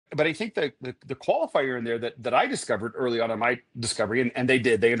but I think the qualifier in there that I discovered early on in my discovery, and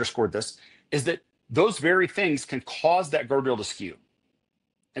they underscored this, is that those very things can cause that guardrail to skew.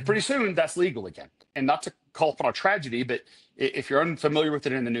 And pretty soon that's legal again. And not to call upon a tragedy, but if you're unfamiliar with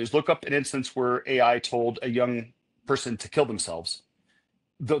it in the news, look up an instance where AI told a young person to kill themselves.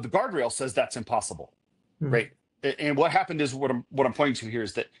 The guardrail says that's impossible, right? And what happened is what I'm pointing to here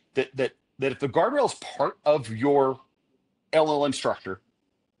is that if the guardrail is part of your LLM structure,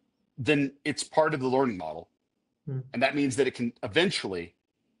 then it's part of the learning model. And that means that it can eventually,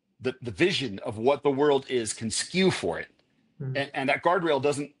 the vision of what the world is can skew for it. And that guardrail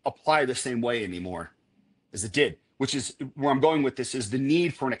doesn't apply the same way anymore as it did, which is where I'm going with this, is the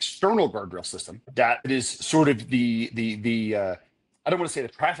need for an external guardrail system that is sort of the I don't want to say the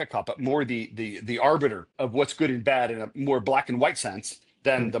traffic cop, but more the arbiter of what's good and bad in a more black and white sense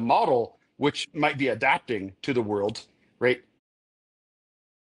than the model, which might be adapting to the world, right?